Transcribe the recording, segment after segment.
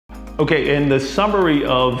Okay, in the summary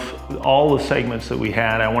of all the segments that we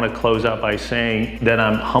had, I want to close out by saying that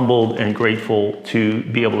I'm humbled and grateful to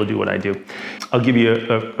be able to do what I do. I'll give you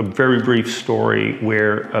a very brief story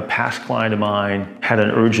where a past client of mine had an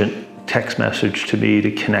urgent text message to me to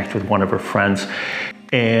connect with one of her friends.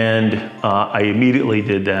 And I immediately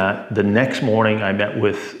did that. The next morning, I met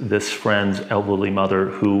with this friend's elderly mother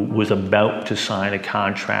who was about to sign a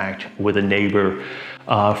contract with a neighbor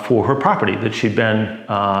for her property that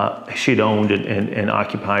she'd owned and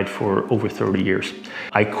occupied for over 30 years.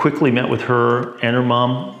 I quickly met with her and her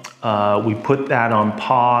mom. We put that on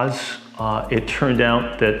pause. It turned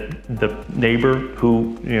out that the neighbor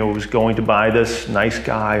who was going to buy this, nice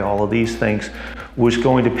guy, all of these things, was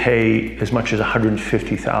going to pay as much as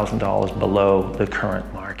 $150,000 below the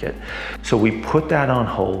current market. So we put that on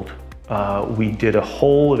hold. We did a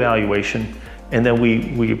whole evaluation, and then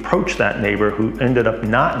we approached that neighbor who ended up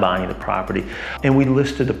not buying the property, and we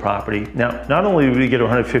listed the property. Now, not only did we get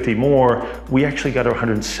 150 more, we actually got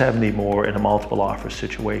 170 more in a multiple offer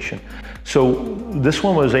situation. So this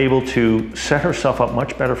one was able to set herself up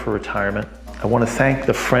much better for retirement. I want to thank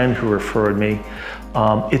the friend who referred me.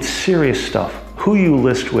 It's serious stuff. Who you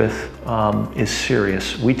list with is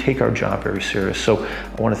serious. We take our job very serious. So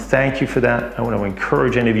I want to thank you for that. I want to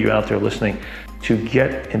encourage any of you out there listening to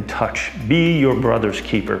get in touch. Be your brother's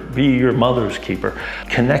keeper. Be your mother's keeper.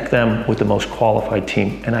 Connect them with the most qualified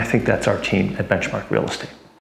team. And I think that's our team at Benchmark Real Estate.